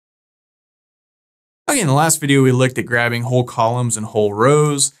Okay, in the last video, we looked at grabbing whole columns and whole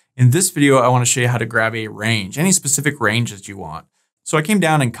rows. In this video, I want to show you how to grab a range, any specific range that you want. So I came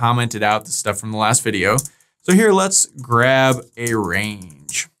down and commented out the stuff from the last video. So here, let's grab a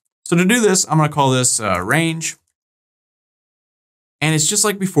range. So to do this, I'm going to call this range. And it's just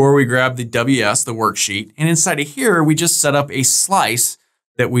like before, we grab the WS, the worksheet. And inside of here, we just set up a slice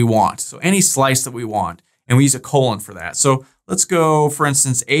that we want. So any slice that we want. And we use a colon for that. So let's go, for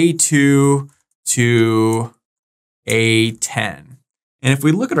instance, A2 to A10. And if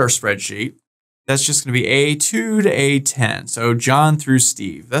we look at our spreadsheet, that's just going to be A2 to A10. So John through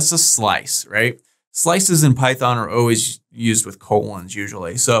Steve. That's a slice, right? Slices in Python are always used with colons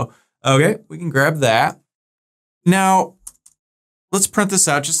usually. So, okay, we can grab that. Now, let's print this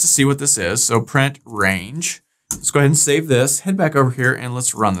out just to see what this is. So print range. Let's go ahead and save this. Head back over here and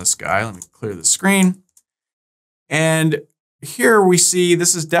let's run this guy. Let me clear the screen. And here we see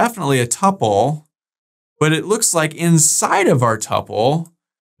this is definitely a tuple, but it looks like inside of our tuple,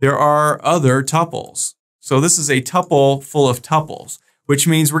 there are other tuples. So this is a tuple full of tuples, which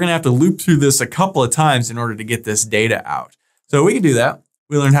means we're going to have to loop through this a couple of times in order to get this data out. So we can do that.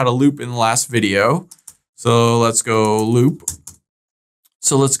 We learned how to loop in the last video. So let's go loop.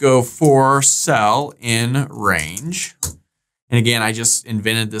 So let's go for cell in range. And again, I just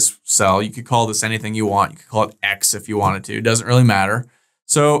invented this cell. You could call this anything you want. You could call it X if you wanted to. It doesn't really matter.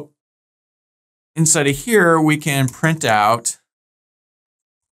 So inside of here, we can print out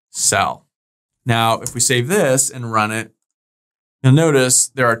cell. Now, if we save this and run it, you'll notice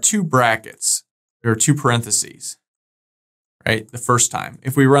there are two brackets. There are two parentheses, right? The first time.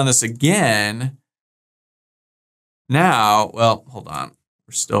 If we run this again, now, well, hold on.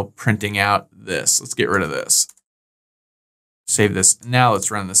 We're still printing out this. Let's get rid of this. Save this. Now let's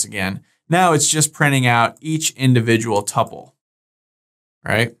run this again. Now it's just printing out each individual tuple,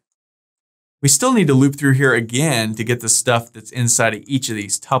 right? We still need to loop through here again to get the stuff that's inside of each of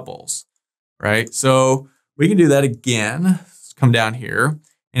these tuples, right? So we can do that again. Let's come down here.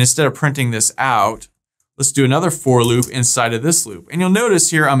 And instead of printing this out, let's do another for loop inside of this loop. And you'll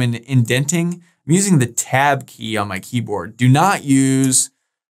notice here I'm indenting. I'm using the tab key on my keyboard. Do not use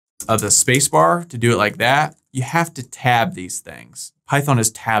the space bar to do it like that. You have to tab these things. Python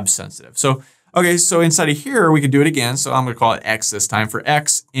is tab sensitive. So, okay, so inside of here, we could do it again. So I'm going to call it X this time for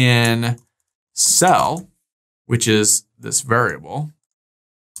X in cell, which is this variable.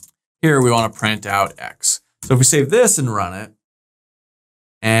 Here, we want to print out X. So if we save this and run it,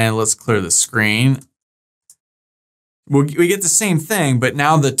 and let's clear the screen, we get the same thing, but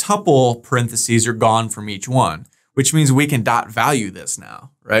now the tuple parentheses are gone from each one, which means we can dot value this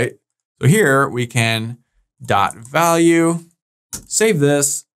now, right? So here we can dot value, save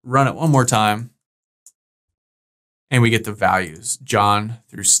this, run it one more time, and we get the values. John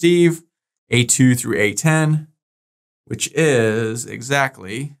through Steve, A2 through A10, which is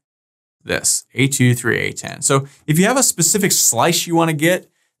exactly this, A2 through A10. So if you have a specific slice you want to get,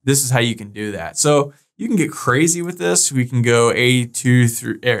 this is how you can do that. So you can get crazy with this. We can go A2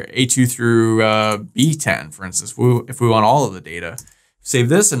 through B10, for instance, if we want all of the data. Save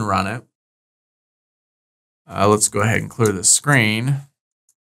this and run it. Let's go ahead and clear the screen.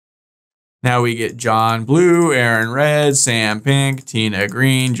 Now we get John blue, Aaron red, Sam pink, Tina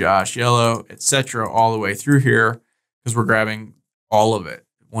green, Josh yellow, etc. all the way through here because we're grabbing all of it,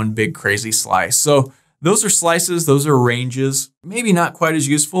 one big crazy slice. So those are slices, those are ranges. Maybe not quite as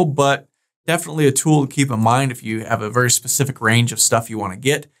useful, but definitely a tool to keep in mind if you have a very specific range of stuff you want to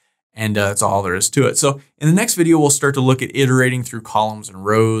get. And that's all there is to it. So in the next video, we'll start to look at iterating through columns and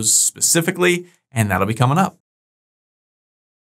rows specifically, and that'll be coming up.